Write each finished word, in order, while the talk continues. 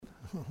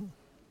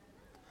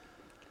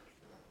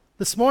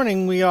This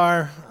morning we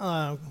are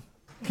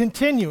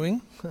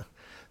continuing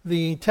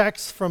the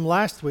text from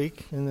last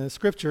week in the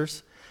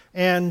scriptures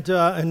and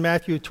in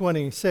Matthew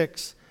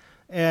 26.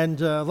 And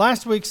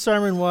last week's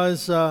sermon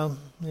was,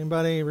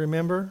 anybody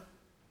remember?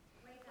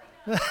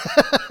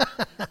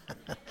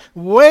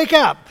 Wake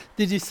up!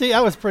 Did you see?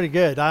 That was pretty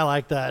good. I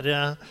like that.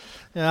 Yeah.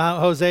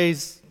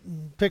 Jose's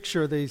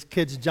picture of these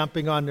kids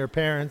jumping on their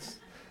parents.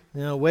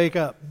 Wake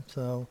up.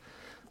 So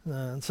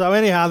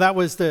anyhow, that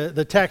was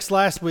the text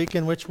last week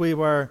in which we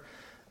were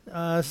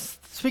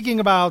speaking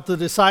about the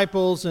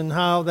disciples and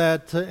how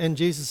that and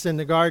Jesus in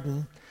the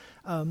garden.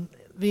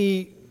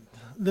 The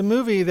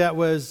movie that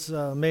was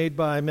made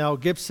by Mel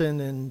Gibson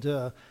and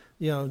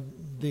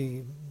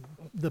the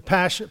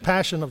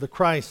Passion of the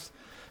Christ.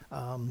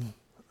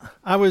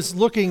 I was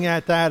looking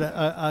at that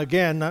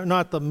again,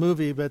 not the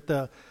movie, but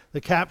the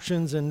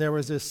captions, and there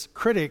was this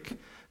critic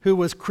who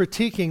was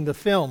critiquing the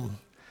film.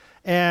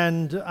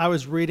 And I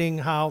was reading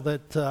how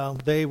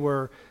that they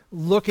were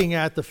looking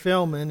at the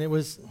film, and it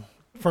was,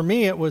 for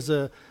me, it was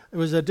a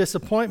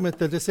disappointment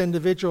that this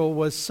individual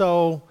was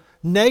so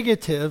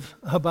negative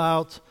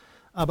about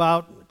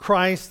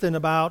Christ and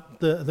about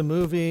the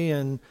movie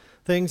and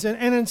things.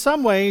 And in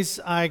some ways,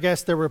 I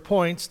guess there were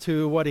points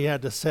to what he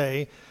had to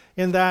say,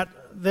 in that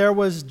there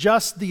was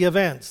just the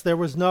events. There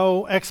was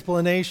no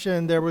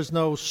explanation. There was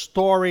no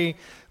story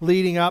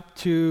leading up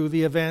to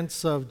the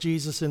events of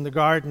Jesus in the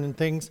garden and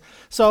things.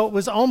 So it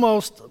was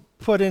almost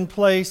put in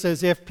place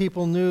as if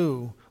people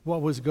knew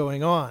what was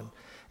going on.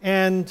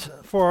 And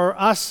for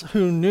us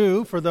who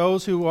knew, for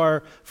those who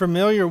are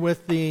familiar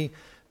with the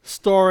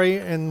story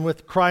and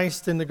with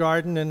Christ in the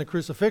garden and the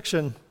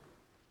crucifixion,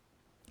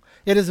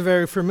 it is a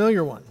very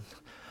familiar one.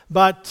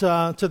 But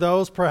to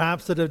those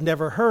perhaps that have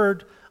never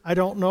heard, I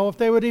don't know if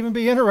they would even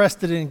be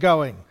interested in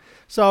going.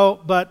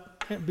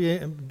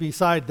 But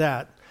beside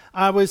that,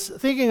 I was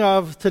thinking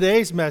of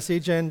today's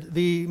message, and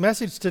the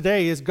message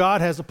today is God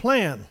has a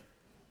plan.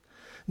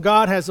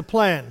 God has a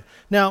plan.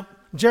 Now,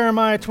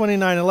 Jeremiah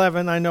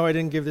 29:11, I know I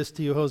didn't give this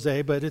to you,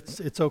 Jose, but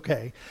it's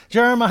okay.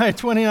 Jeremiah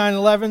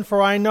 29:11,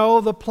 for I know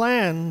the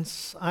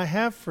plans I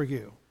have for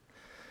you,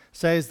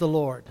 says the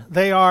Lord.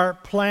 They are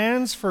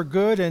plans for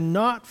good and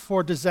not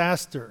for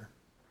disaster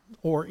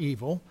or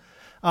evil,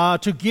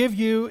 to give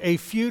you a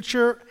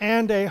future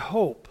and a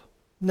hope.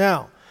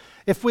 Now,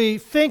 if we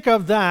think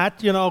of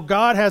that,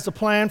 God has a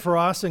plan for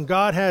us and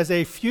God has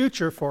a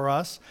future for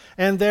us,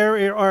 and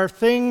there are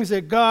things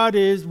that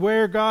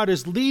where God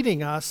is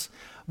leading us,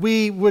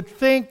 we would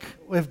think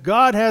if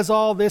God has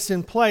all this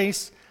in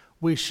place,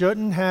 we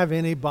shouldn't have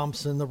any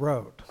bumps in the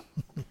road.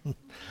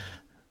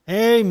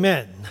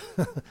 Amen.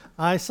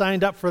 I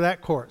signed up for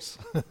that course.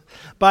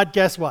 But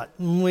guess what?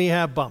 We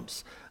have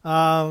bumps.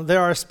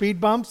 There are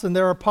speed bumps and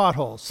there are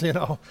potholes,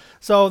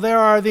 So there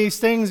are these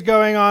things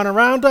going on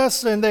around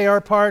us, and they are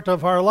part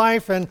of our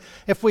life. And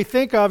if we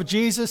think of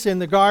Jesus in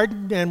the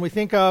garden, and we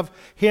think of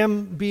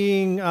him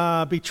being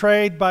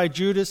betrayed by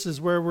Judas,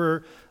 is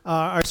where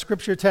our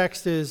scripture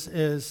text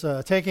is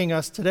taking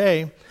us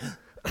today,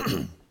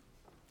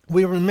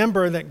 we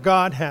remember that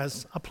God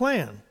has a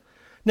plan.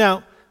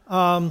 Now,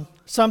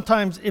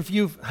 sometimes if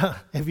you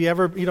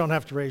don't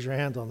have to raise your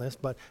hand on this,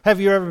 but have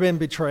you ever been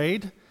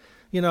betrayed?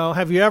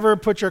 Have you ever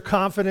put your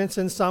confidence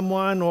in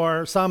someone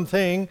or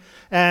something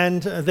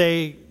and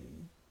they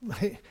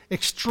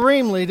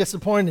extremely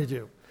disappointed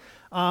you?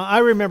 I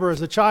remember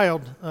as a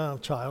child, I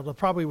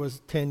probably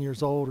was 10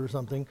 years old or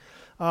something,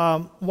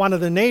 one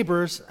of the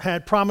neighbors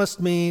had promised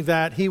me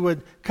that he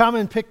would come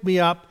and pick me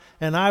up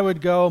and I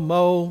would go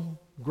mow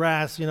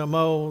grass,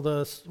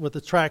 with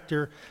the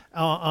tractor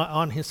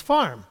on his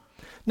farm.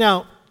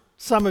 Now,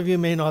 some of you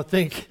may not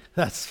think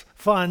that's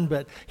fun,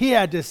 but he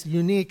had this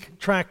unique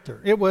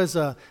tractor. It was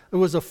a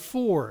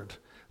Ford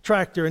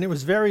tractor, and it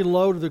was very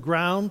low to the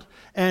ground,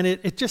 and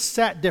it just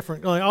sat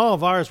different. All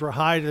of ours were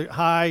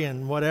high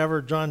and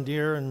whatever, John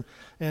Deere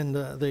and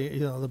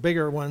the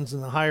bigger ones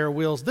and the higher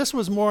wheels. This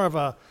was more of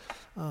a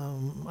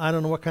I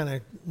don't know what kind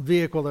of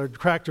vehicle or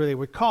tractor they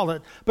would call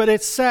it, but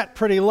it sat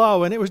pretty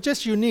low, and it was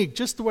just unique,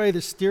 just the way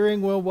the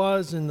steering wheel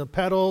was and the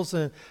pedals,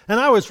 and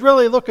I was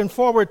really looking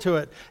forward to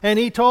it. And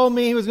he told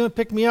me he was going to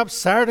pick me up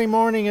Saturday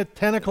morning at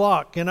 10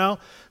 o'clock,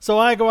 So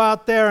I go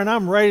out there, and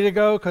I'm ready to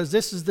go because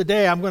this is the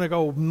day I'm going to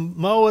go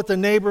mow at the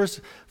neighbor's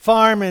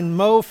farm and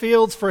mow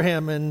fields for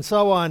him and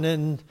so on.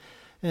 And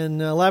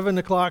 11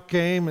 o'clock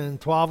came, and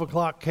 12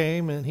 o'clock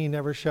came, and he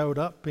never showed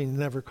up. He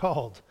never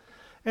called.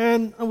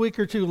 And a week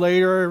or two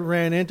later, I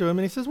ran into him,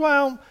 and he says,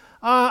 well,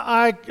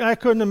 I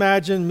couldn't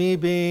imagine me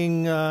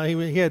being,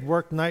 he had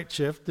worked night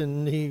shift,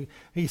 and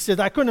he said,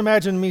 I couldn't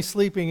imagine me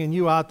sleeping and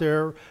you out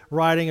there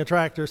riding a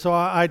tractor, so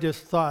I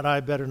just thought I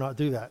better not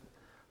do that.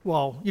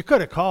 Well, you could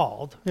have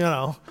called,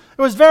 It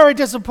was very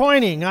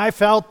disappointing. I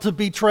felt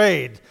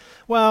betrayed.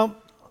 Well,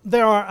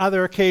 there are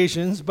other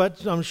occasions,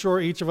 but I'm sure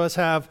each of us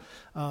have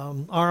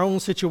our own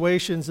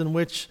situations in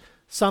which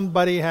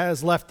somebody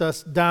has left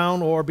us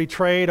down or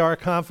betrayed our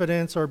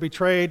confidence or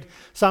betrayed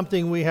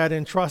something we had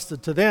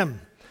entrusted to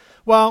them.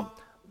 Well,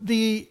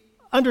 the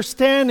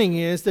understanding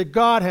is that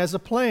God has a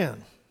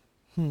plan.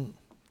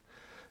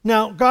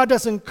 Now, God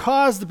doesn't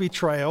cause the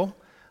betrayal,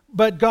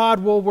 but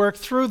God will work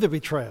through the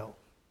betrayal.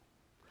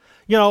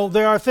 You know,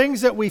 there are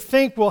things that we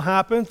think will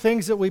happen,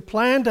 things that we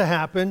plan to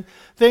happen,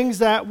 things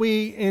that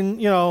we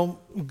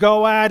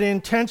go at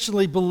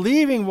intentionally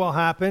believing will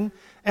happen,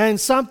 and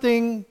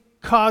something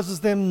causes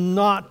them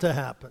not to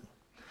happen.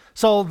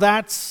 So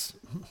that's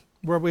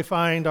where we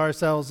find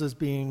ourselves as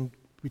being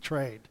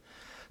betrayed.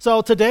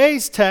 So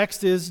today's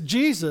text is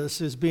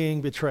Jesus is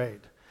being betrayed.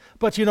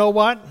 But you know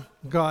what?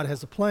 God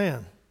has a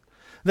plan.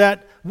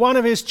 That one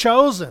of his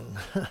chosen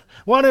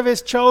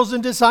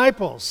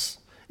disciples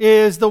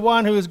is the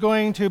one who is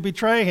going to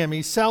betray him.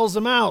 He sells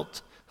him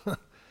out.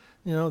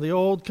 The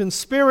old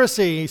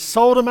conspiracy, he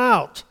sold him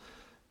out.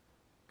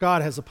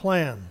 God has a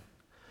plan.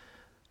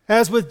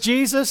 As with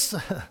Jesus,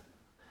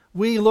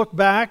 we look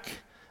back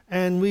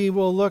and we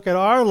will look at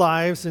our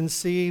lives and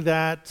see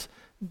that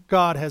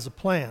God has a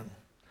plan.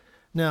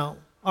 Now,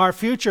 our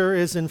future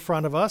is in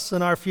front of us,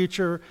 and our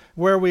future,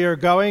 where we are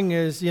going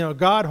is,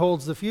 God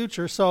holds the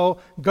future, so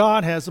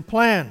God has a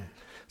plan.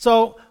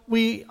 So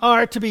we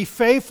are to be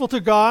faithful to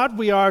God.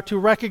 We are to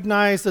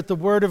recognize that the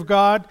Word of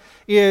God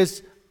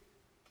is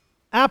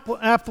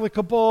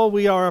applicable.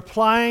 We are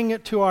applying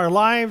it to our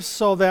lives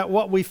so that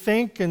what we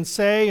think and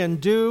say and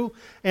do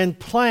and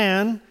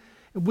plan,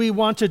 we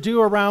want to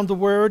do around the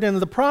Word and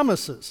the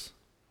promises.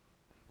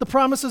 The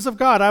promises of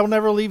God. I will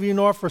never leave you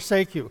nor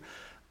forsake you.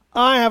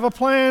 I have a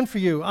plan for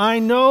you. I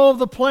know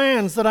the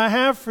plans that I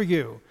have for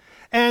you,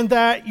 and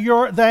that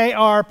they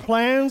are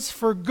plans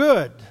for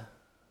good.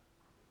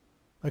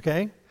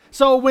 Okay?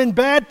 So when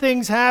bad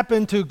things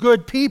happen to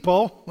good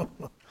people,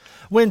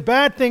 when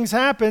bad things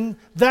happen,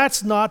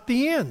 that's not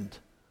the end.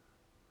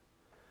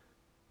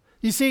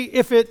 You see,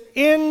 if it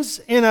ends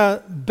in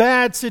a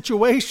bad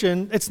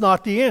situation, it's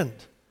not the end.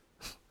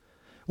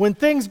 When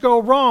things go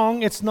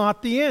wrong, it's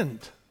not the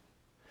end.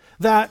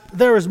 That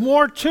there is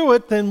more to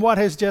it than what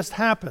has just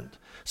happened.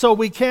 So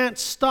we can't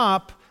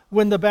stop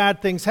when the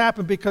bad things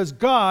happen because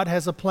God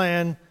has a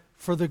plan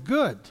for the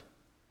good.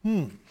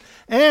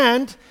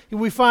 And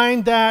we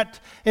find that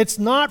it's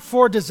not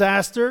for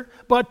disaster,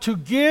 but to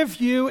give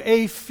you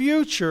a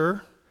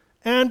future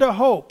and a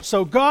hope.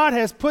 So God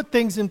has put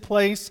things in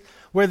place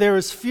where there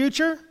is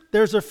future,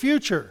 there's a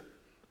future.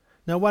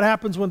 Now what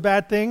happens when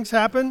bad things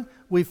happen?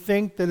 We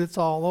think that it's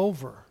all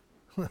over.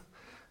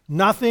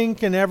 Nothing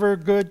can ever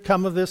good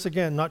come of this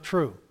again. Not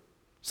true.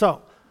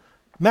 So,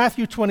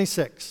 Matthew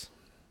 26.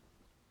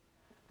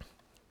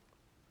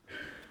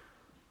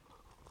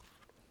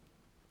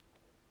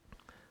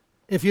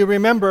 If you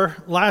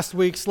remember last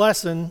week's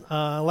lesson,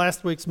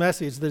 last week's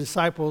message, the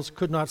disciples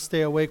could not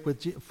stay awake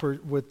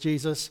with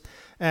Jesus,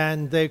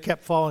 and they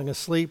kept falling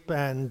asleep,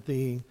 and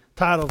the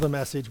title of the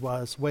message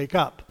was, Wake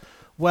Up.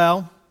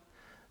 Well,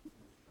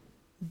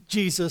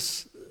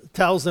 Jesus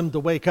tells them to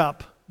wake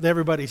up.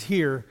 Everybody's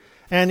here.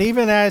 And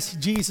even as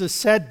Jesus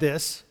said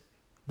this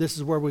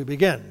is where we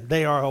begin.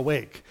 They are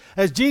awake.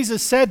 As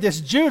Jesus said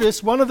this,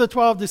 Judas, one of the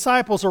 12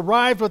 disciples,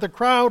 arrived with a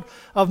crowd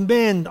of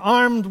men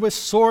armed with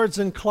swords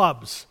and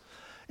clubs.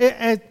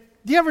 Do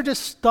you ever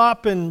just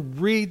stop and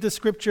read the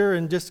scripture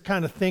and just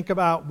kind of think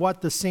about what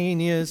the scene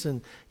is?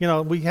 And,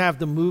 we have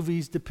the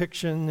movies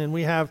depiction, and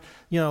we have,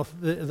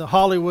 the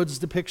Hollywood's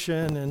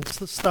depiction and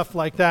stuff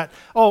like that.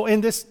 Oh,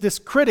 and this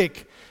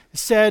critic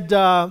said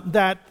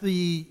that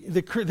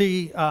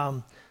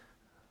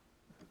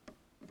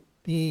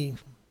the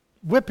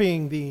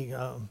whipping,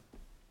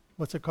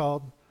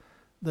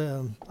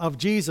 of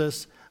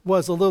Jesus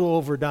was a little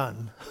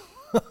overdone.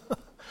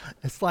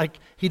 It's like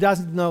he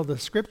doesn't know the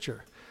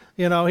scripture.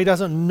 He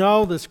doesn't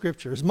know the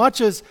scripture. As much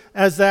as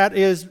that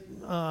is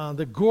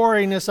the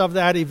goriness of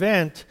that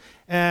event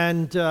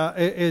and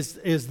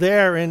is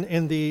there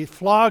in the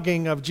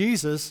flogging of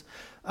Jesus,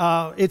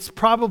 it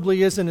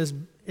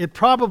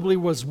probably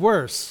was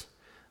worse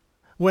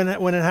when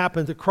it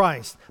happened to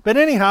Christ. But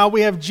anyhow,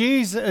 we have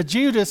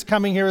Judas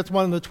coming here as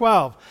one of the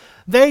 12.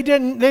 They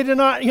did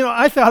not,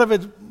 I thought of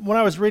it when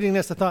I was reading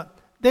this, I thought,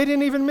 they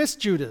didn't even miss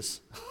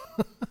Judas.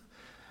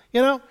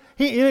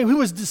 He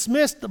was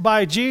dismissed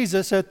by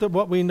Jesus at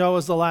what we know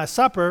as the Last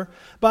Supper,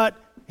 but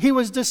he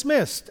was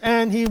dismissed,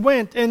 and he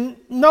went, and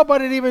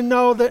nobody had even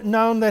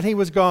known that he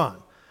was gone.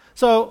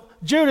 So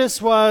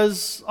Judas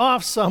was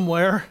off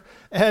somewhere,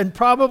 and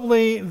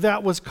probably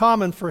that was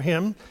common for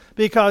him,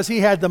 because he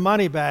had the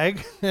money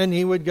bag, and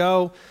he would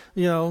go,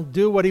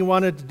 do what he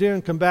wanted to do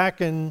and come back,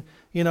 and,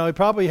 he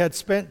probably had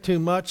spent too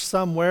much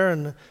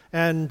somewhere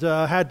and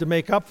had to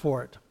make up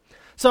for it.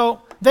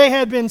 So they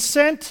had been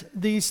sent,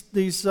 this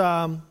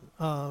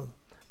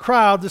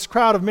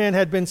crowd of men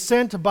had been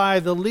sent by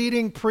the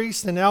leading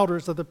priests and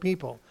elders of the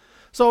people.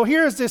 So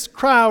here's this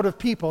crowd of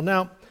people.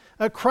 Now,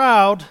 a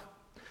crowd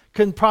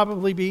can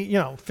probably be,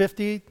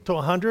 50 to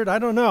 100, I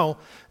don't know.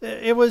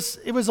 It was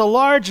a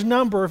large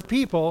number of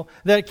people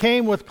that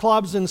came with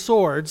clubs and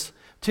swords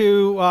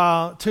to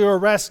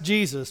arrest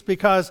Jesus,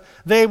 because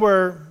they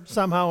were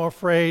somehow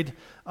afraid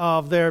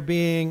of there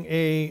being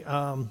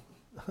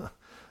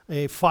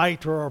a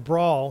fight or a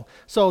brawl.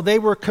 So they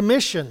were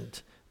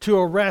commissioned to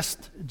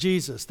arrest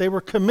Jesus. They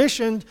were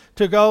commissioned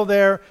to go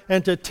there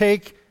and to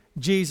take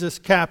Jesus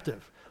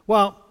captive.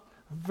 Well,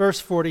 verse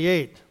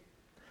 48.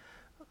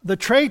 The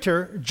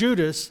traitor,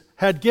 Judas,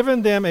 had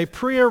given them a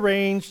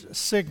prearranged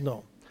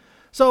signal.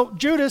 So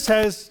Judas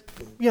has,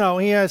 he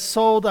has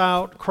sold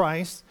out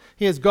Christ.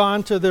 He has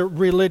gone to the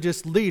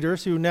religious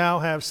leaders who now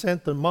have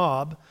sent the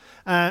mob.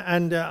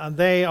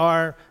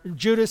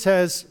 Judas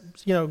has,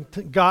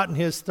 gotten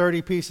his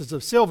 30 pieces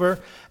of silver.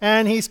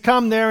 And he's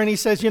come there and he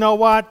says, you know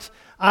what?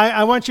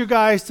 I want you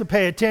guys to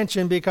pay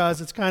attention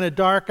because it's kind of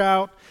dark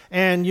out.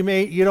 And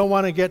you don't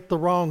want to get the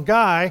wrong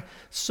guy.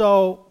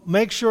 So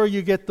make sure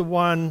you get the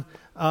one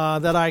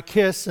that I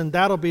kiss, and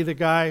that'll be the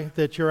guy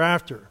that you're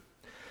after.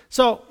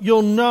 So you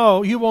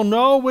will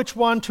know which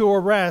one to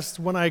arrest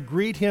when I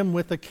greet him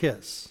with a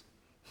kiss.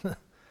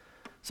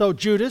 So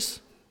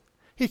Judas,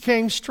 he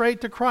came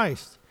straight to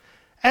Christ.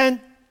 And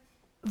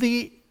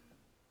the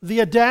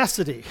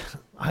audacity,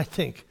 I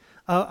think,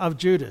 of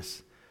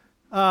Judas.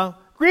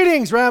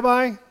 Greetings,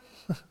 Rabbi.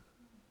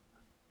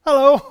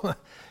 Hello.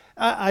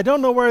 I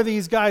don't know where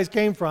these guys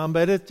came from,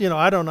 but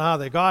I don't know how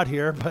they got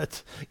here,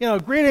 but,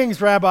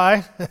 greetings,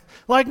 Rabbi.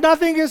 Like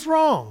nothing is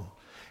wrong.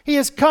 He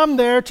has come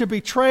there to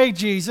betray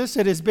Jesus.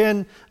 It has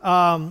been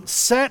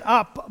set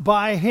up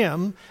by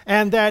him,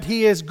 and that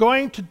he is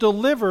going to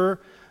deliver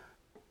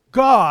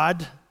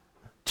God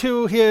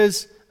to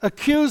his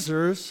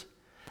accusers,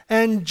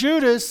 and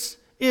Judas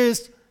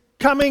is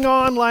coming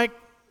on like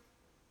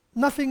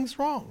nothing's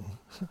wrong.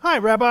 Hi,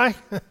 Rabbi,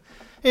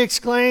 he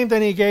exclaimed,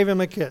 and he gave him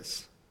a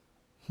kiss.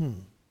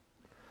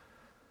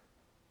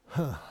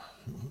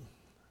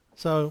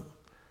 So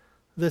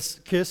this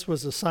kiss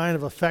was a sign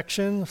of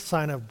affection, a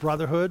sign of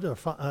brotherhood,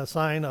 a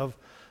sign of,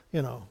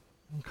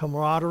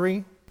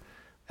 camaraderie.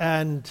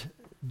 And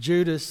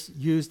Judas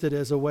used it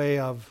as a way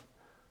of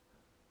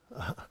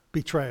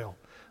betrayal.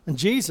 And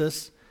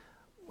Jesus,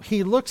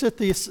 he looks at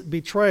this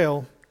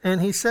betrayal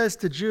and he says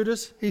to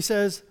Judas, he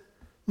says,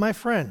 my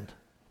friend,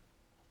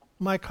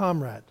 my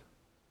comrade,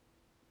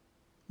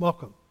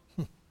 welcome.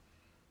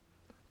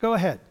 Go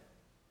ahead.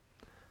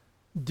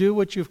 Do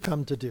what you've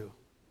come to do.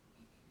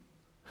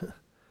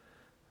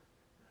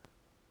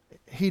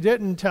 He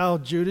didn't tell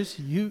Judas,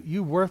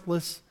 you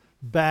worthless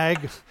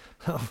bag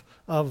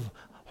of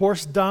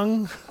horse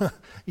dung,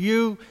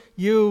 you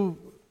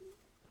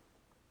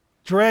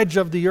dredge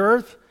of the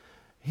earth.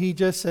 He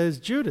just says,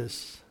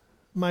 Judas,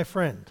 my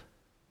friend.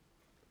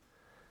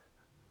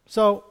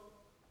 So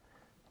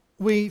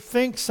we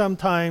think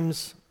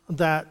sometimes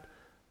that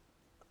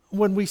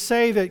when we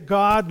say that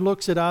God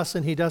looks at us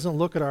and he doesn't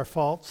look at our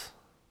faults,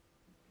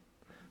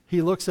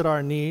 he looks at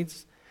our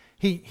needs,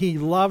 he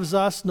loves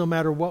us no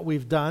matter what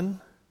we've done.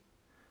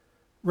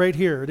 Right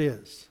here it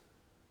is.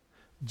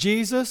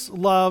 Jesus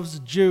loves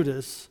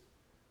Judas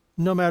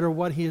no matter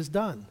what he has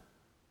done.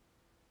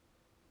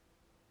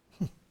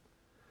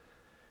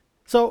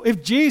 So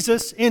if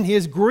Jesus, in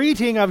his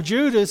greeting of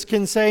Judas,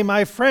 can say,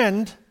 my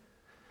friend,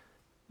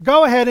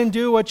 go ahead and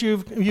do what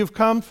you've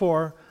come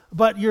for,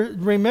 but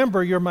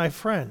remember, you're my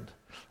friend.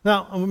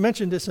 Now, I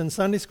mentioned this in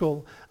Sunday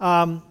school.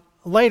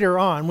 Later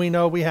on, we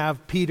know we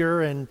have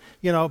Peter, and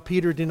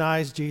Peter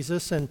denies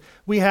Jesus, and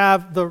we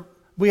have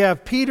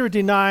Peter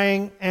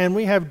denying, and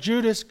we have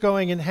Judas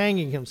going and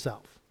hanging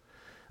himself.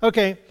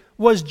 Okay,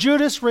 was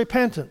Judas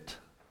repentant?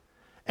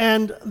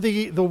 And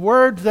the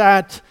word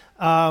that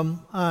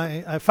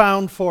I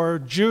found for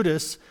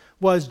Judas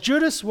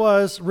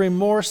was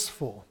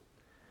remorseful.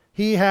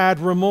 He had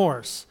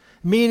remorse,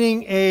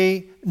 meaning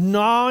a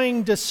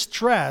gnawing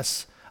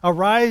distress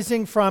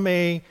arising from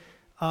a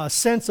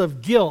sense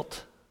of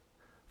guilt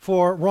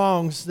for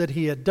wrongs that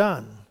he had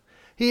done.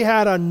 He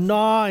had a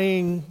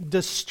gnawing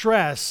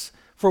distress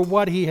for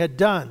what he had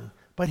done,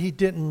 but he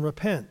didn't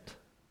repent.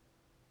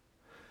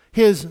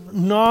 His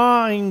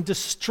gnawing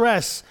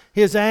distress,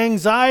 his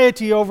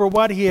anxiety over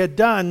what he had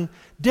done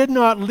did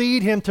not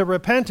lead him to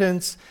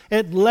repentance.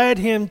 It led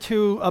him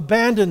to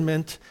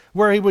abandonment,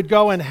 where he would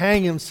go and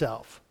hang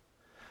himself.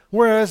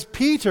 Whereas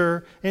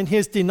Peter, in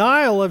his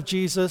denial of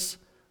Jesus,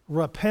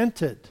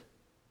 repented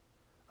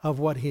of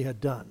what he had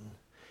done.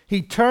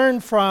 He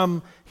turned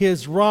from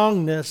his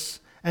wrongness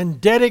and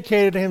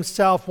dedicated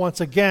himself once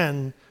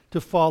again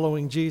to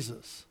following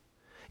Jesus.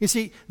 You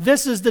see,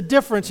 this is the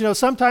difference.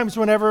 Sometimes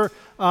whenever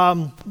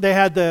they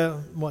had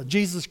the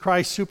Jesus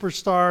Christ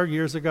Superstar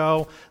years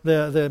ago,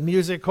 the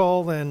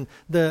musical and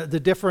the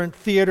different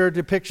theater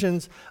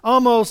depictions,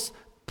 almost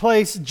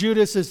place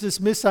Judas as this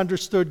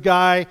misunderstood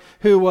guy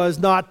who was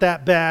not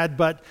that bad,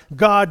 but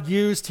God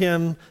used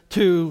him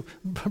to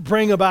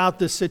bring about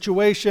this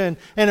situation,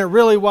 and it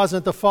really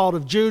wasn't the fault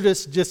of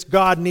Judas, just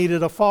God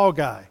needed a fall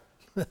guy.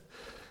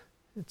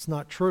 It's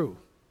not true.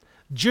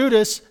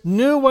 Judas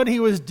knew what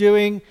he was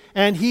doing,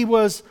 and he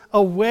was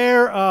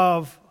aware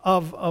of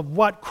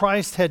what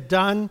Christ had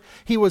done.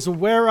 He was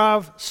aware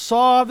of,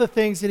 saw the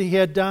things that he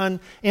had done.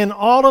 In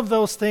all of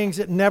those things,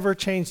 it never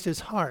changed his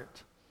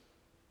heart.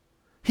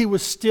 He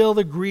was still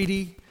the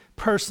greedy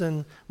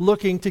person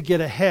looking to get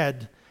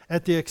ahead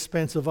at the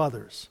expense of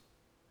others.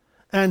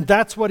 And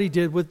that's what he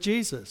did with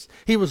Jesus.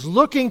 He was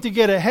looking to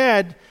get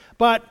ahead,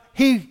 but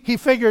he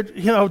figured,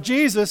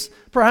 Jesus,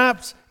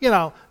 perhaps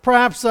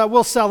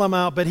we'll sell him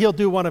out, but he'll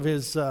do one of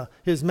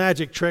his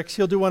magic tricks.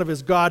 He'll do one of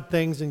his God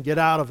things and get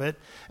out of it.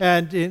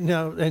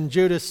 And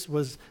Judas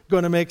was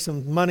going to make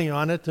some money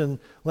on it and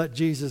let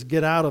Jesus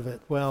get out of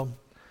it. Well,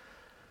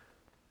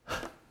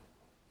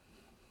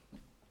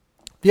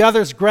 the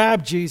others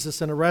grabbed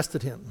Jesus and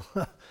arrested him.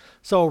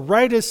 So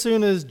right as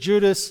soon as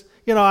Judas,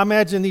 I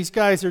imagine these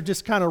guys are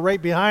just kind of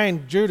right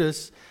behind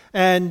Judas.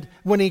 And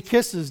when he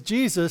kisses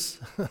Jesus,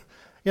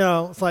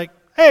 it's like,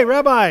 hey,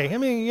 Rabbi,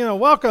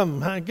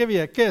 welcome. I'll give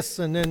you a kiss.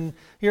 And then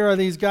here are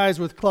these guys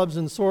with clubs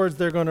and swords.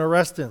 They're going to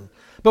arrest him.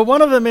 But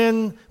one of the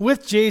men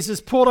with Jesus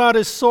pulled out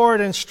his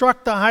sword and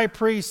struck the high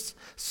priest's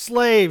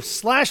slave,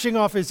 slashing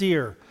off his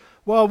ear.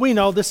 Well, we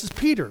know this is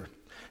Peter.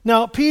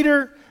 Now,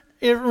 Peter,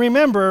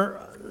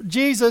 remember,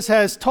 Jesus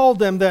has told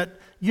them that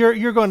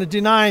you're going to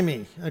deny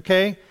me,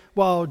 okay?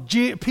 Well,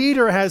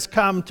 Peter has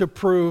come to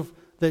prove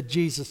that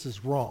Jesus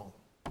is wrong.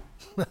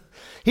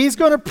 He's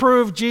going to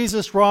prove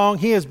Jesus wrong.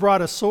 He has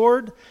brought a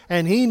sword,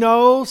 and he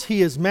knows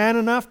he is man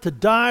enough to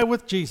die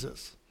with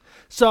Jesus.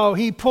 So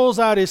he pulls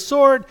out his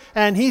sword,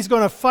 and he's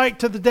going to fight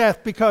to the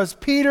death because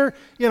Peter,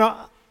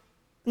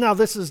 now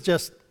this is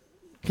just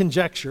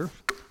conjecture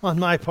on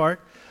my part,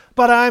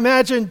 but I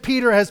imagine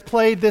Peter has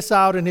played this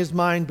out in his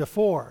mind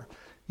before.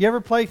 You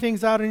ever play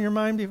things out in your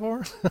mind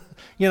before?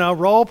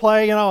 Role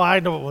play, I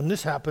know when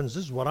this happens,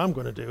 this is what I'm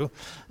going to do.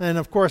 And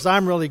of course,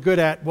 I'm really good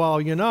at,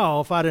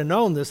 if I'd have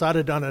known this, I'd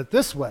have done it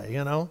this way,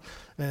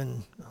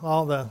 and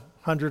all the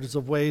hundreds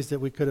of ways that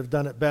we could have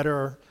done it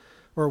better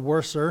or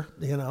worser,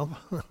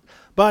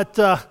 But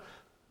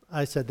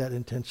I said that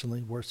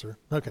intentionally, worser.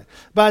 Okay.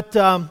 But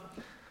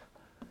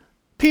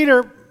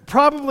Peter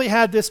probably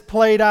had this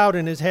played out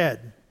in his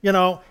head.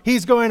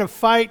 He's going to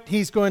fight.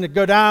 He's going to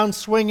go down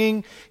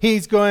swinging.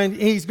 He's going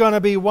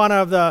to be one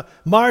of the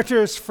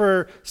martyrs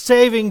for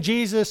saving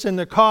Jesus in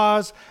the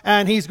cause.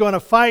 And he's going to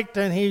fight,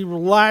 and he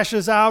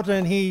lashes out,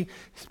 and he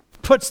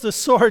puts the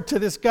sword to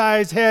this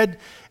guy's head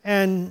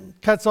and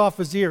cuts off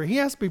his ear. He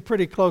has to be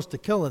pretty close to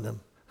killing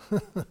him.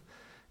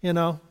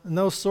 And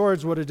those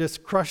swords would have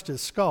just crushed his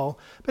skull.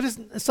 But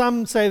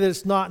some say that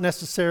it's not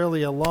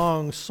necessarily a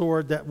longer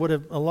sword that would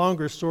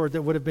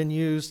have been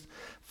used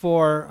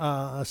for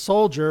a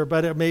soldier,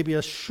 but it may be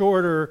a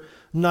shorter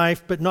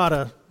knife, but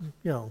not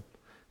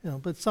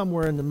but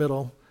somewhere in the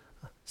middle.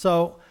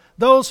 So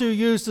those who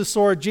used the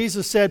sword,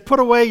 Jesus said, "Put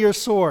away your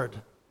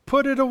sword.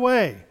 Put it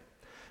away."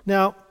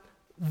 Now,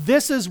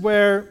 this is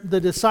where the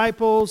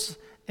disciples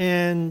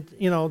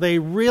they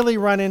really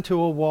run into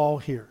a wall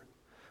here,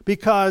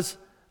 because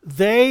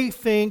they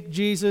think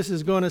Jesus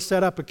is going to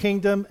set up a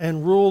kingdom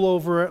and rule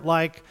over it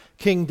like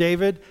King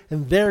David,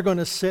 and they're going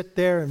to sit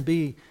there and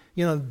be,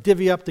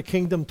 divvy up the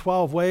kingdom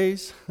 12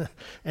 ways,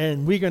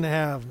 and we're going to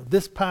have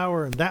this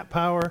power and that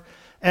power.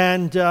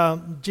 And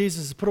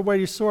Jesus says, "Put away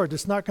your sword."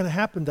 It's not going to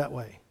happen that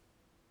way.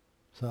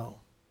 So,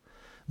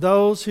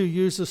 those who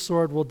use the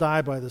sword will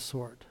die by the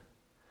sword.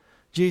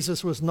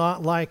 Jesus was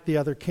not like the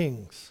other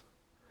kings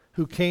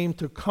who came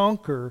to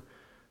conquer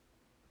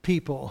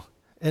people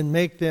and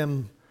make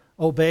them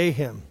obey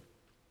him.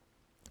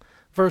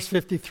 Verse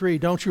 53,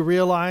 "Don't you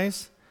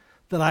realize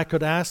that I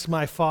could ask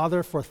my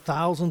Father for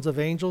thousands of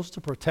angels to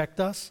protect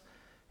us,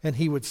 and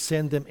he would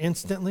send them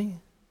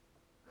instantly?"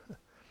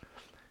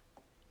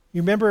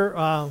 You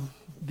remember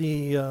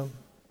the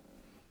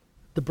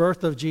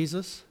birth of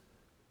Jesus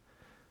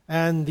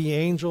and the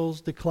angels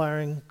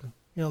declaring,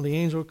 the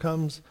angel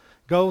comes,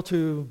 "Go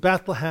to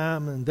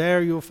Bethlehem, and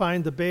there you'll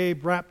find the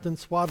babe wrapped in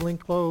swaddling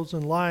clothes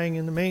and lying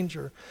in the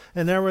manger.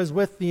 And there was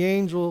with the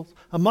angels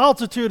a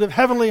multitude of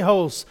heavenly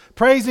hosts,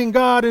 praising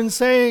God and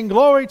saying,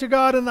 'Glory to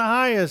God in the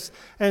highest,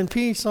 and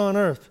peace on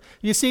earth.'"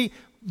 You see,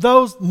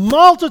 those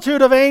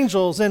multitude of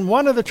angels, and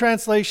one of the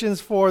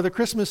translations for the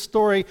Christmas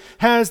story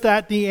has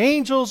that the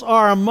angels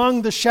are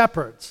among the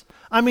shepherds.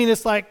 I mean,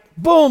 it's like,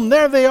 boom,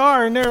 there they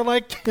are, and they're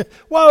like,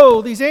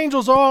 whoa, these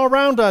angels are all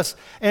around us.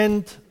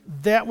 And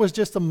that was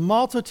just a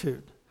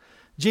multitude.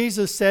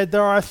 Jesus said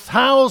there are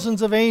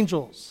thousands of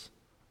angels.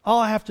 All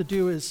I have to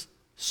do is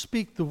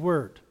speak the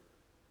word.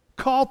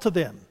 Call to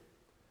them.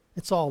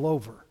 It's all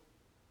over.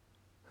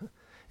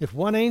 If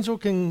one angel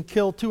can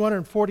kill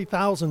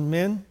 240,000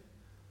 men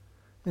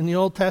in the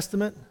Old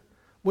Testament,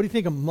 what do you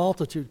think a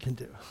multitude can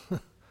do?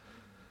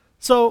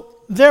 So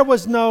there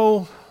was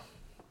no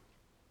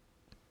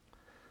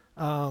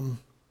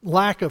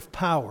lack of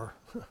power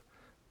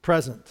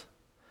present.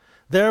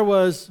 There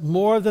was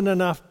more than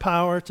enough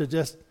power to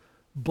just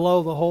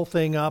blow the whole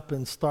thing up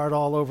and start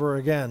all over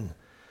again.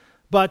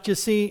 But you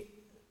see,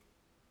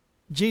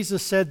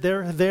 Jesus said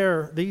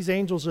these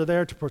angels are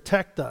there to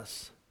protect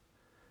us.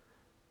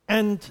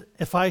 And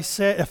if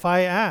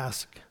I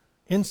ask,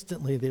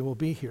 instantly they will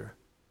be here.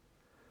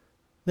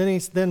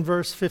 Then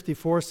verse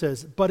 54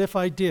 says, "But if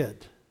I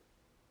did."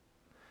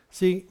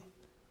 See,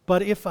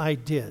 but if I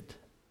did,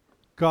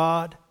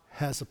 God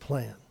has a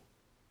plan.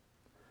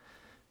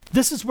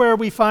 This is where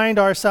we find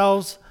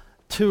ourselves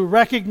to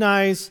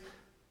recognize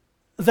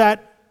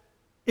that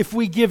if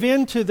we give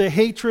in to the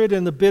hatred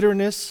and the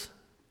bitterness,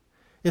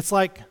 it's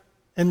like,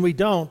 and we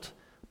don't,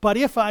 but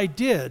if I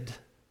did,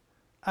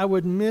 I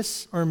would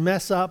miss or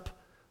mess up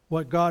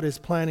what God is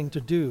planning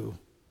to do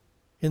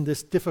in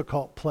this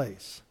difficult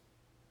place.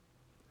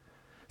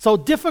 So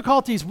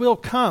difficulties will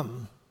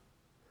come,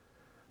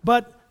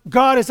 but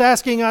God is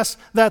asking us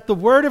that the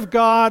Word of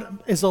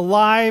God is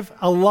alive,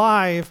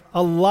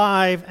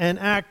 and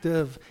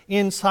active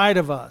inside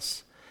of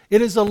us.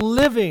 It is the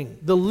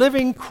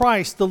living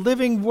Christ, the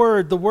living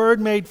Word, the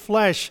Word made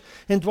flesh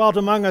and dwelt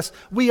among us.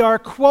 We are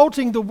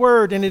quoting the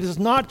Word, and it is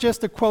not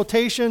just a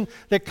quotation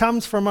that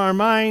comes from our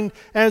mind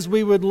as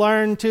we would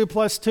learn 2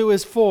 + 2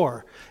 is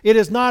 4. It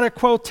is not a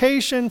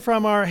quotation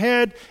from our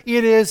head.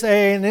 It is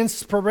an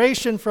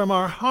inspiration from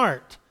our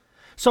heart.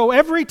 So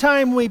every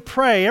time we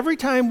pray, every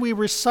time we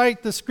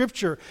recite the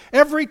Scripture,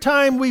 every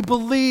time we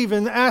believe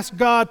and ask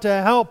God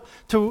to help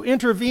to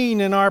intervene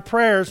in our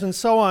prayers and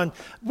so on,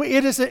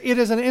 it is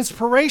an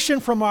inspiration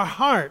from our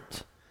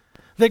heart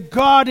that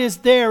God is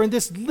there and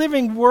this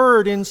living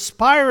Word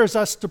inspires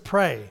us to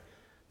pray.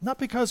 Not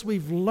because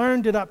we've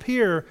learned it up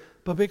here,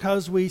 but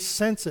because we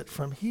sense it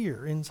from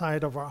here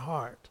inside of our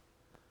heart.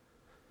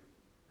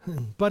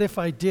 But if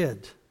I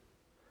did...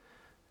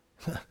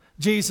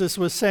 Jesus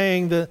was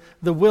saying that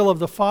the will of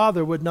the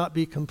Father would not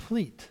be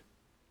complete.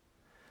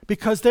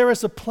 Because there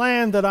is a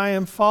plan that I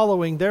am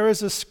following. There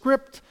is a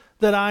script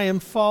that I am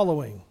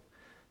following.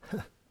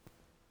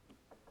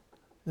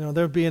 There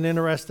would be an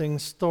interesting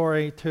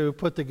story to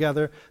put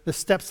together. The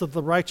steps of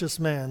the righteous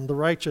man, the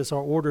righteous,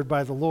 are ordered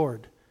by the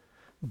Lord.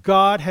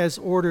 God has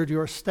ordered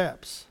your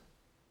steps.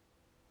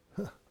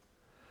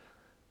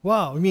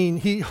 Wow,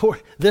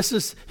 this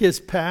is his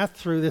path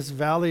through this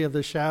valley of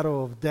the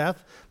shadow of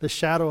death, the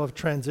shadow of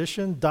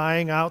transition,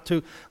 dying out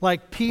to,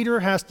 like Peter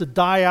has to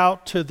die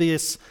out to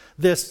this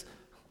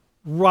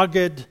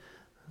rugged,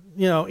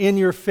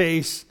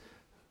 in-your-face,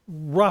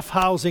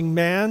 rough-housing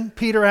man.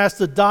 Peter has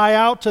to die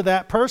out to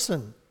that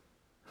person.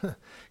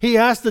 He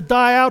has to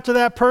die out to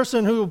that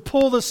person who will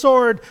pull the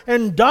sword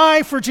and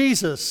die for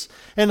Jesus.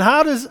 And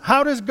how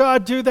does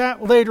God do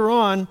that later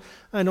on?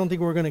 I don't think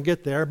we're going to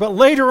get there, but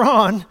later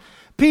on,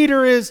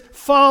 Peter is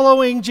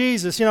following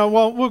Jesus.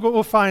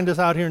 We'll find this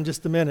out here in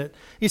just a minute.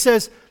 He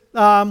says,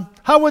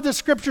 how would the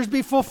Scriptures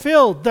be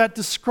fulfilled that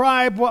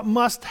describe what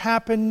must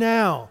happen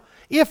now?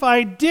 If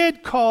I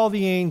did call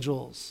the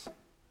angels,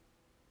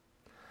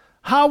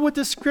 how would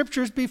the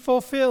Scriptures be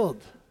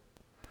fulfilled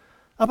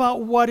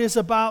about what is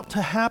about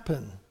to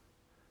happen?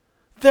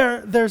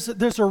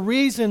 There's a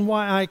reason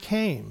why I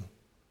came.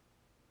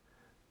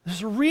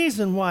 There's a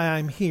reason why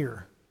I'm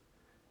here.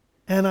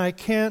 And I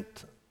can't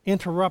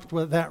interrupt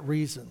with that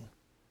reason.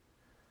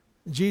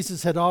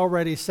 Jesus had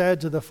already said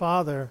to the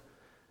Father,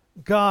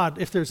 God,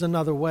 if there's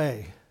another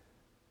way,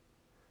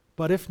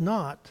 but if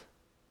not,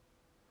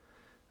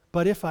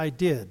 but if I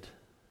did.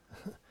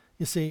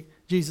 You see,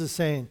 Jesus is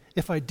saying,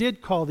 if I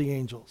did call the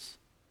angels,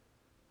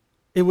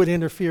 it would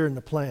interfere in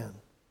the plan.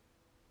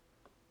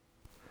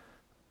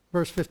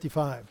 Verse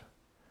 55.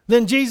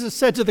 Then Jesus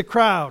said to the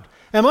crowd,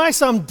 am I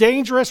some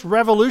dangerous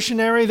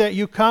revolutionary that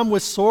you come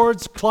with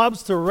swords,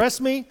 clubs to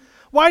arrest me?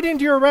 Why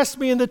didn't you arrest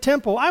me in the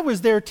temple? I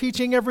was there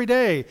teaching every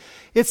day.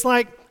 It's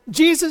like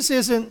Jesus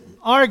isn't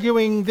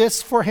arguing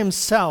this for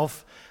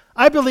himself.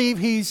 I believe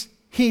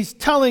he's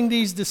telling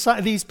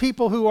these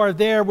people who are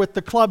there with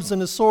the clubs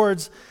and the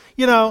swords,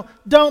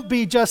 don't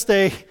be just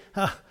a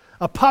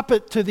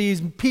puppet to these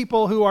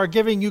people who are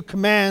giving you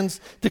commands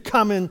to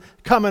come and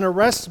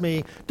arrest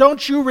me.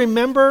 Don't you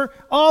remember,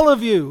 all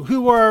of you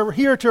who are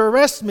here to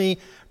arrest me,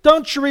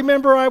 don't you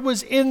remember I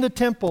was in the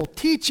temple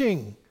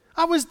teaching?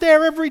 I was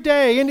there every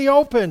day in the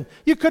open.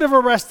 You could have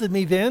arrested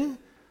me then,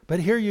 but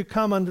here you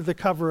come under the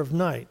cover of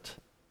night,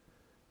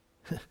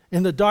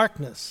 in the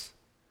darkness,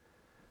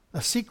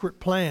 a secret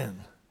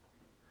plan.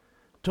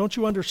 Don't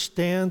you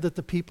understand that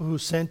the people who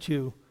sent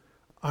you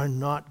are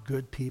not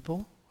good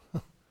people?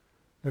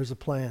 There's a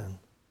plan.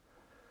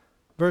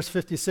 Verse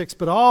 56,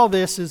 but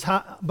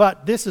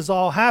this is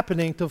all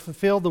happening to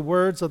fulfill the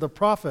words of the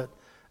prophet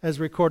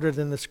as recorded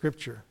in the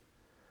Scripture.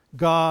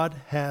 God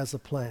has a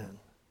plan.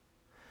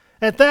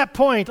 At that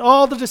point,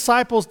 all the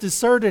disciples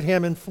deserted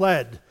him and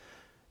fled,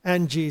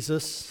 and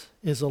Jesus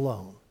is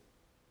alone.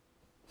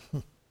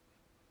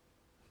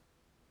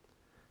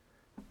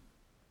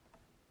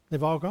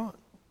 They've all gone.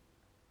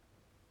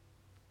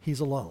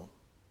 He's alone.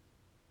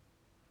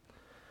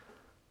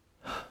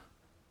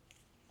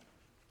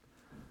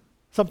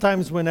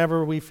 Sometimes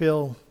whenever we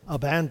feel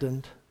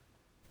abandoned,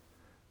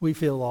 we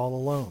feel all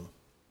alone.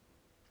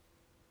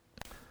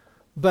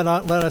 But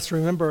let us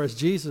remember, as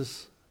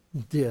Jesus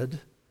did,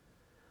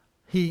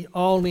 he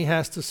only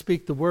has to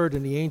speak the word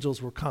and the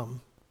angels will come.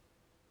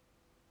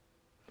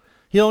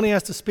 He only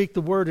has to speak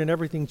the word and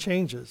everything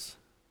changes.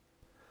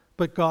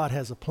 But God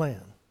has a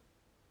plan.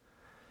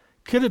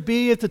 Could it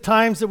be at the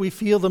times that we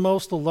feel the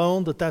most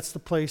alone that that's the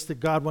place that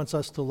God wants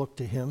us to look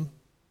to him?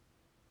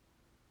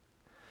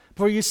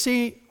 For you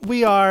see,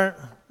 we are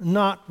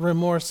not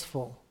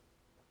remorseful.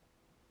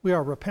 We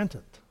are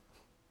repentant.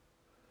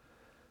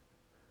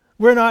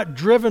 we're not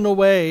driven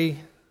away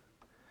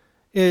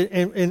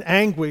in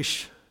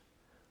anguish.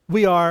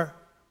 We are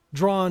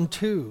drawn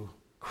to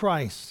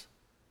Christ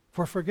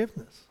for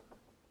forgiveness.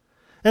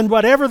 And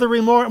whatever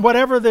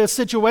the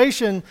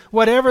situation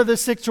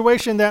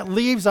that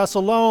leaves us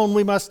alone,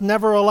 we must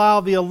never allow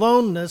the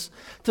aloneness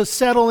to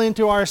settle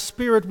into our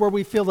spirit where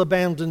we feel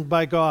abandoned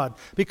by God,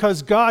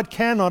 because God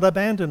cannot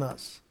abandon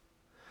us.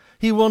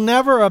 He will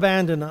never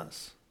abandon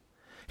us.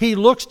 He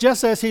looks,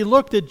 just as he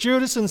looked at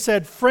Judas and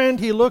said,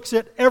 friend, he looks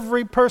at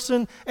every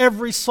person,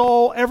 every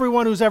soul,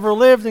 everyone who's ever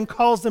lived, and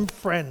calls them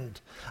friend.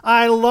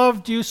 I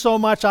loved you so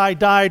much, I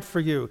died for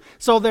you.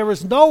 So there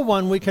is no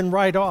one we can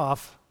write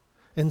off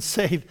and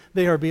say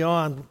they are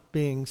beyond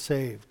being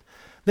saved.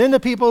 Then the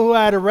people who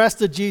had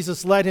arrested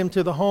Jesus led him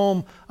to the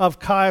home of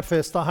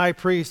Caiaphas, the high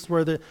priest,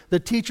 where the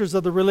teachers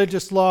of the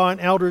religious law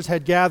and elders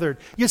had gathered.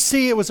 You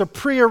see, it was a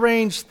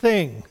prearranged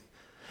thing.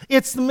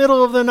 It's the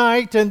middle of the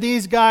night, and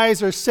these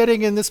guys are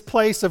sitting in this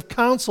place of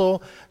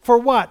council for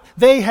what?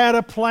 They had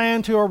a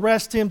plan to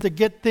arrest him, to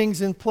get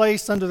things in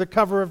place under the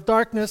cover of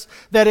darkness,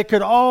 that it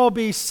could all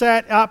be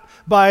set up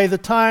by the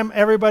time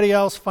everybody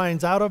else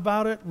finds out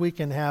about it. We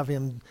can have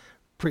him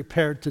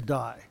prepared to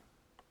die.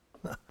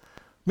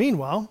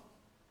 Meanwhile,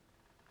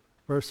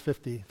 verse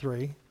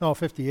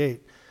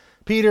 58,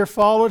 Peter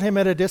followed him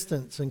at a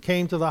distance and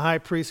came to the high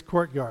priest's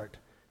courtyard.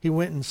 He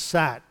went and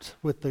sat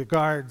with the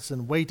guards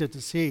and waited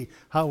to see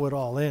how it would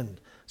all end.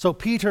 So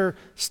Peter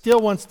is still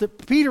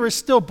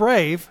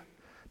brave.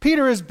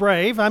 Peter is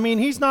brave. I mean,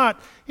 he's not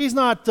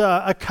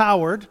a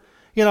coward.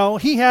 You know,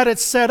 he had it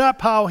set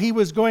up how he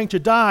was going to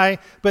die,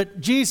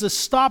 but Jesus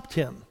stopped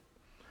him.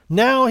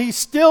 Now he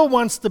still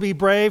wants to be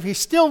brave. He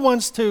still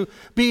wants to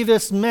be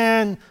this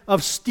man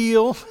of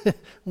steel,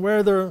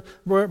 wear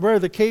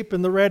the cape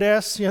and the red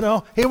S, you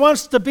know. He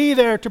wants to be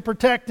there to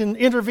protect and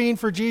intervene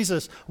for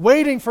Jesus,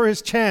 waiting for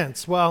his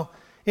chance. Well,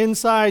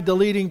 inside, the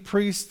leading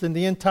priest and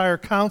the entire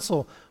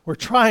council were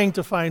trying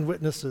to find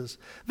witnesses.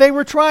 They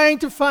were trying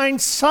to find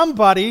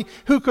somebody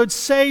who could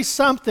say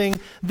something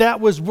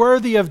that was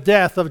worthy of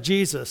death of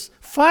Jesus.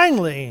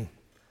 Finally,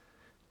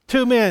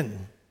 2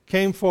 men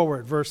came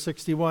forward, verse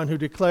 61, who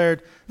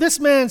declared, "This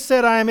man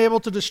said, I am able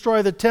to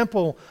destroy the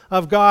temple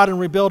of God and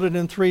rebuild it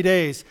in 3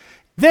 days."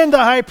 Then the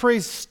high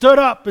priest stood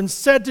up and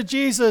said to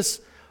Jesus,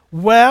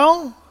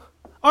 "Well,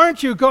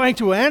 aren't you going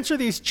to answer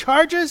these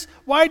charges?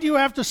 What do you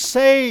have to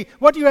say?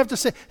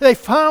 They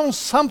found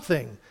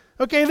something.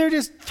 Okay, they're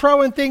just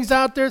throwing things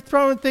out there.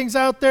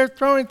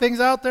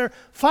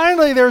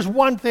 Finally, there's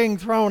one thing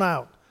thrown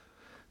out.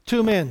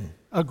 2 men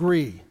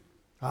agree.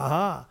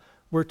 Aha,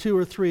 where 2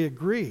 or 3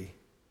 agree,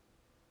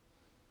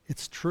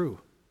 it's true."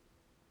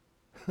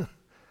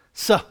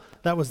 So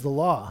that was the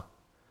law.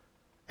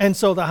 And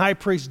so the high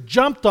priest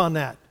jumped on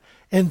that.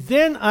 And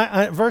then,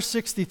 verse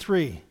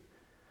 63,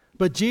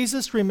 but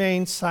Jesus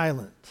remained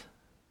silent.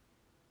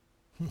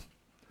 You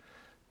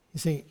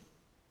see,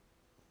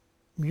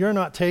 you're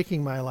not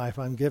taking my life,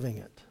 I'm giving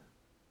it.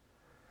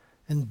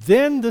 And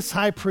then this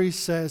high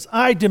priest says,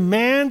 "I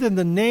demand in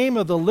the name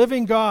of the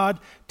living God,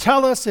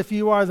 tell us if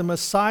you are the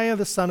Messiah,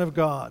 the Son of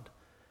God."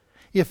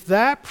 If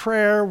that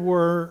prayer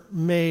were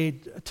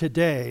made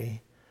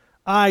today,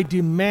 I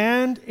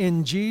demand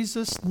in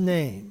Jesus'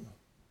 name.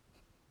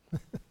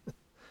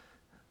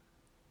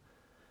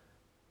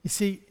 You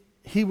see,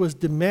 he was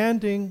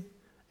demanding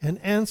an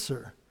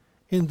answer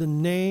in the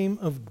name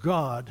of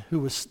God who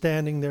was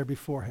standing there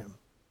before him.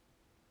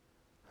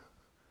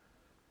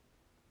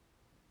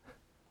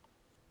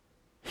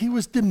 He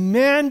was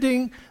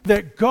demanding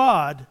that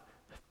God,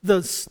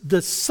 the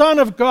Son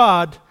of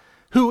God,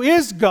 who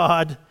is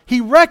God,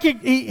 he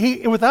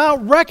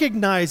without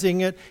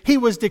recognizing it, he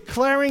was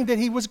declaring that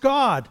he was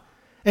God.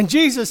 And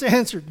Jesus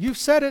answered, "You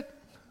said it.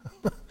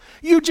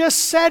 You just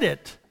said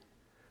it."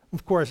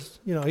 Of course,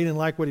 he didn't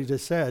like what he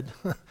just said.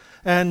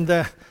 And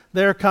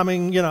they're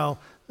coming,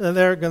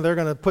 they're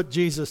going to put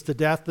Jesus to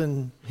death,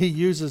 and he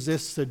uses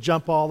this to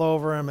jump all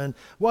over him. And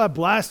what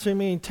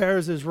blasphemy,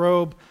 tears his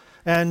robe.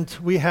 And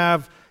we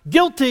have,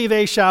 "Guilty,"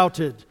 they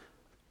shouted.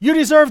 "You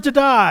deserve to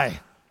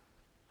die."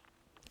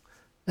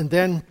 And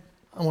then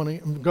I want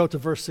to go to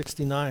verse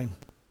 69.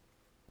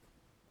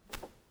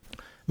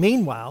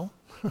 Meanwhile,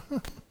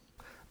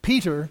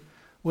 Peter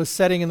was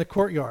sitting in the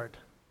courtyard.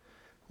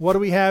 What do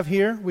we have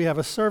here? We have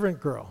a servant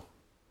girl.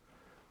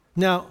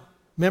 Now,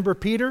 remember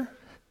Peter?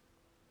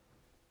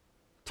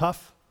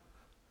 Tough,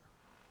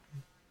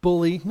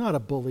 bully, not a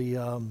bully,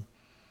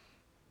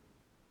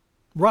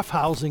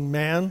 roughhousing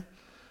man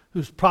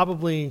who's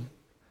probably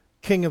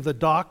king of the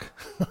dock,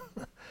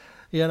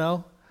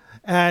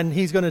 and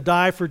he's going to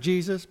die for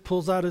Jesus,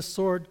 pulls out his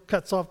sword,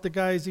 cuts off the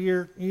guy's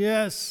ear.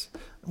 "Yes,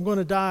 I'm going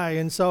to die."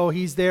 And so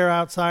he's there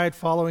outside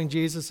following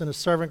Jesus, and a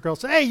servant girl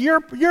says, "Hey,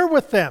 you're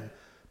with them."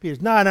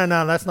 Peter's, no,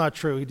 that's not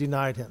true. He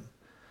denied him.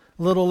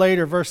 A little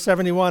later, verse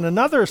 71,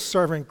 another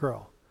servant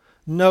girl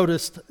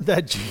noticed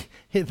that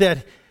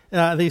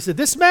they said,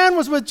 "This man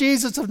was with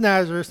Jesus of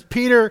Nazareth."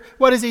 Peter,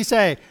 what does he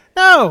say?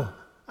 "No,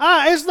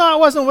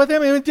 wasn't with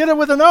him. He did it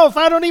with an oath.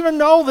 I don't even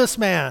know this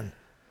man."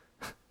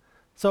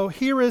 So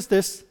here is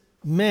this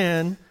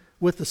man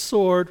with the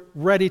sword,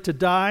 ready to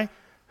die.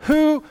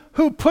 Who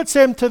puts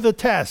him to the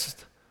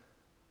test?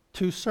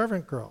 2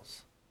 servant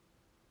girls.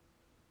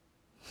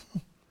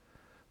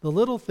 The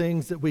little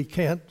things that we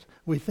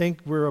think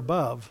we're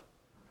above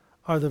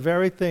are the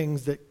very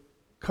things that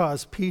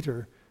cause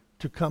Peter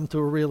to come to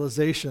a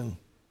realization.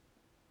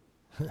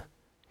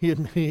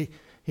 The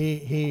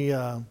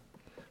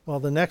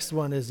next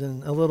one is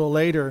in a little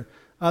later.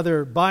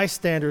 Other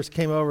bystanders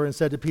came over and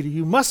said to Peter,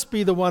 "You must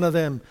be the one of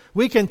them.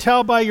 We can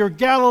tell by your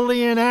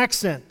Galilean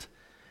accent."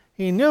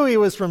 He knew he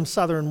was from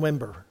southern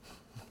Wimber.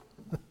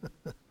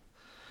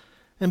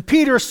 And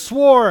Peter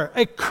swore,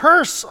 "A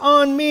curse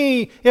on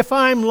me if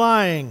I'm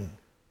lying.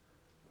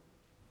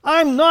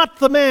 I'm not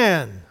the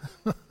man."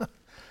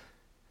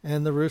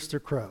 And the rooster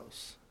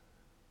crows.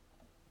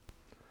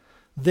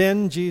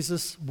 Then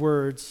Jesus'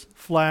 words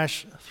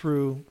flash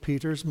through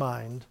Peter's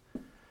mind,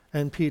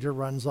 and Peter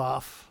runs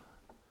off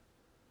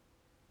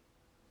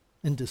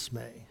in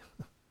dismay.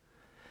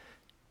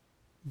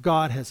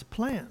 God has a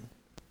plan.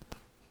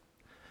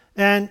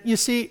 And you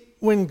see,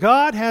 when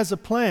God has a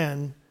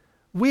plan,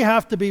 we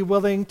have to be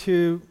willing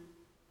to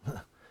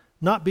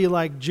not be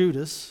like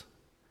Judas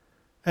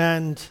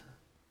and,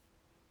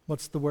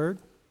 what's the word?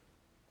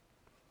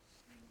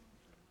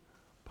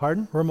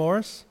 Pardon?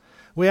 Remorse?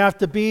 We have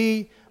to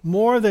be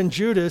more than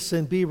Judas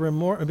and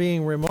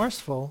being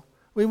remorseful.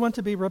 We want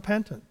to be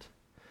repentant.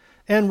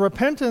 And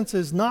repentance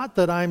is not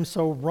that I'm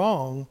so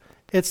wrong,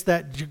 it's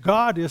that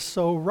God is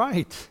so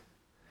right.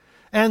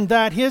 And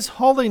that His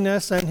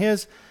holiness and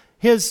His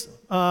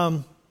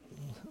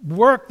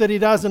work that He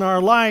does in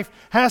our life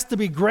has to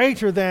be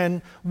greater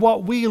than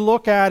what we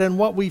look at and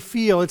what we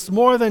feel. It's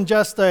more than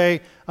just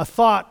a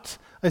thought.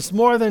 It's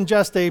more than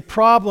just a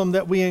problem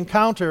that we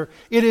encounter.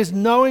 It is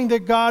knowing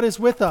that God is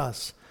with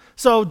us.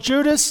 So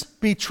Judas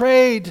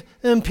betrayed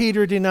and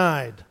Peter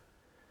denied.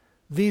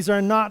 These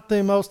are not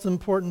the most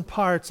important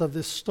parts of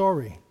this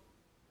story.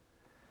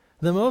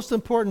 The most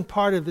important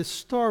part of this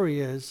story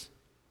is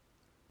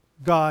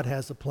God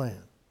has a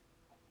plan.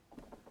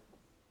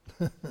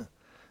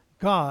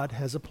 God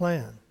has a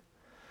plan.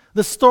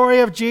 The story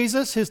of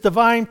Jesus, His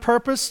divine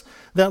purpose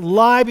that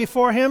lie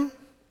before Him,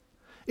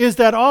 is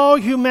that all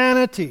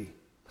humanity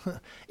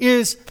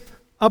is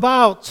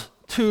about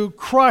to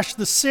crush,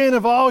 the sin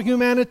of all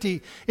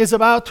humanity is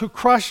about to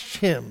crush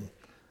Him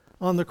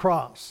on the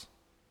cross.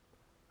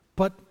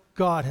 But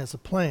God has a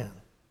plan.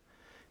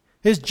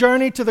 His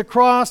journey to the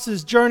cross,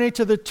 His journey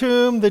to the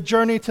tomb, the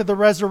journey to the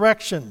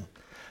resurrection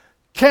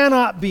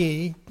cannot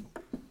be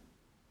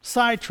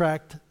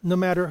sidetracked no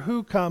matter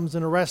who comes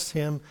and arrests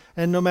Him,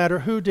 and no matter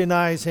who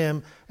denies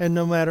Him, and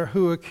no matter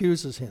who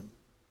accuses Him.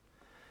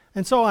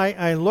 And so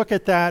I look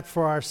at that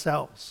for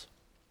ourselves.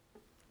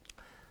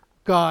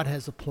 God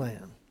has a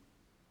plan.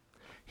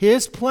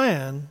 His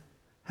plan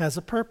has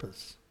a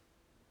purpose.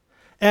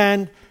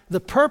 And the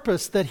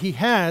purpose that He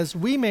has,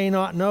 we may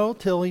not know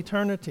till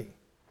eternity.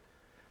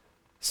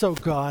 So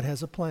God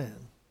has a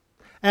plan.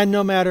 And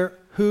no matter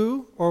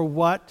who or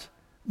what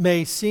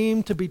may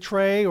seem to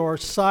betray or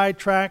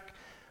sidetrack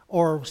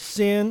or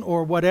sin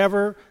or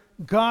whatever,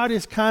 God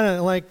is kind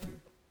of like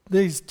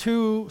these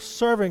 2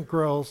 servant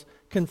girls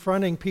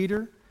confronting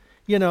Peter.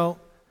 You know,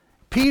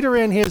 Peter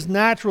in his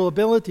natural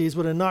abilities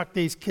would have knocked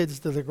these kids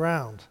to the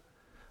ground.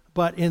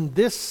 But in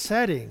this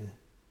setting,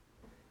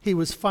 he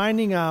was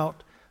finding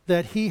out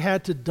that he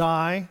had to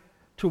die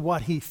to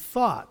what he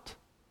thought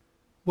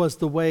was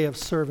the way of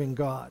serving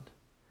God.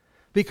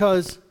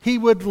 Because he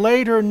would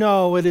later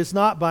know it is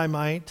not by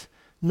might,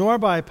 nor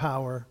by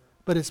power,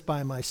 but it's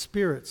by my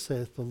Spirit,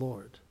 saith the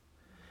Lord.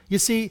 You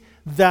see,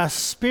 the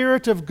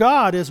Spirit of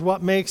God is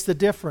what makes the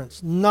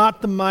difference,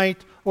 not the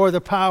might or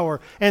the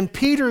power. And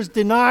Peter's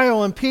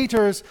denial and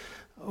Peter's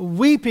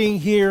weeping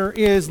here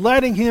is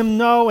letting him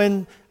know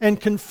and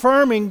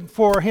confirming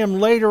for him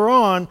later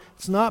on,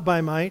 it's not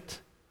by might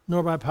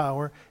nor by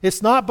power.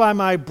 It's not by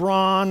my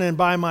brawn and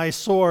by my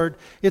sword.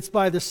 It's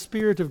by the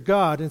Spirit of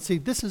God. And see,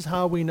 this is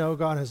how we know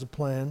God has a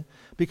plan,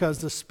 because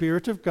the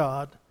Spirit of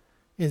God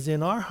is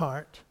in our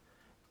heart,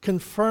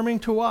 confirming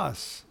to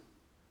us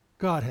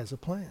God has a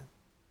plan.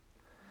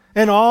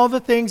 And all the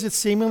things that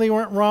seemingly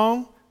went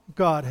wrong,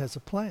 God has a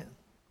plan.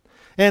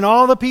 And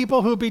all the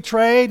people who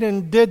betrayed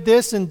and did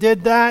this and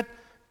did that,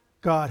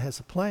 God has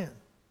a plan.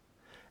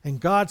 And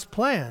God's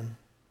plan,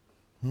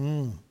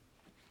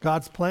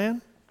 God's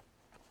plan,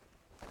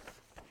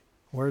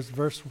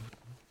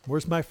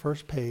 where's my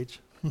first page?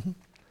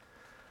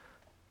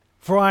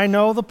 For I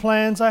know the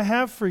plans I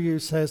have for you,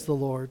 says the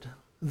Lord.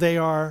 They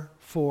are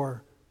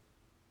for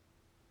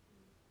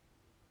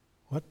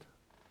what?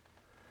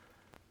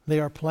 They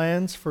are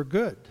plans for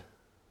good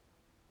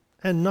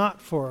and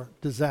not for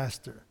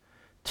disaster,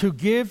 to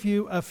give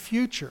you a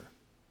future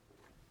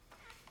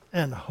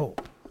and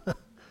hope.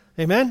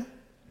 Amen?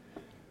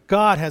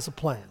 God has a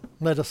plan.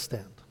 Let us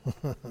stand.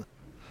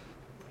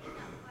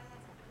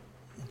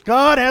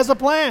 God has a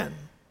plan.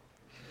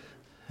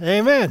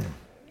 Amen.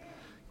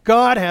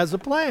 God has a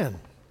plan.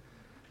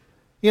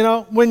 You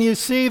know, when you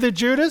see the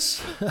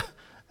Judas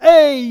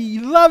Hey,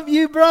 love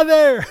you,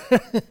 brother,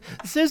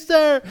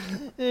 sister,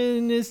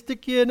 and they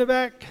stick you in the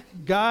back.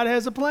 God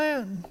has a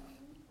plan.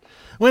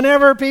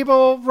 Whenever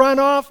people run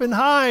off and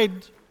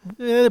hide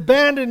and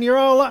abandon your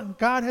own life,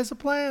 God has a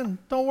plan.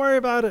 Don't worry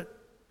about it.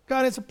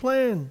 God has a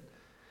plan.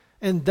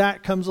 And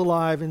that comes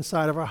alive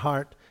inside of our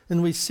heart.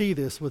 And we see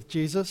this with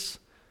Jesus.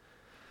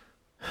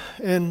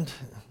 And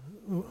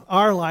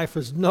our life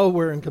is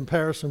nowhere in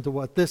comparison to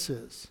what this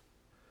is.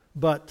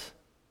 But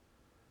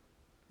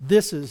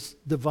this is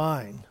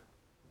divine.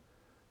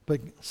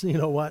 But you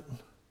know what?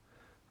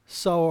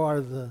 So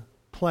are the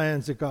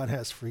plans that God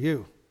has for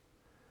you.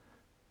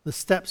 The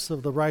steps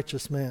of the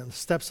righteous man, the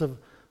steps of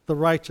the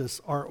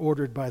righteous are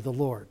ordered by the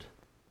Lord.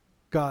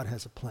 God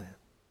has a plan.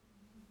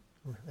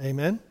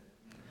 Amen?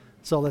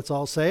 So let's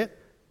all say it.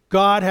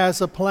 God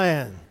has a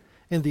plan.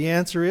 And the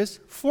answer is,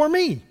 for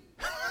me.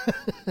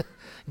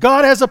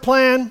 God has a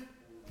plan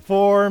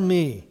for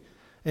me.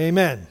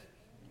 Amen.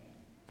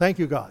 Thank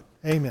you, God.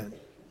 Amen.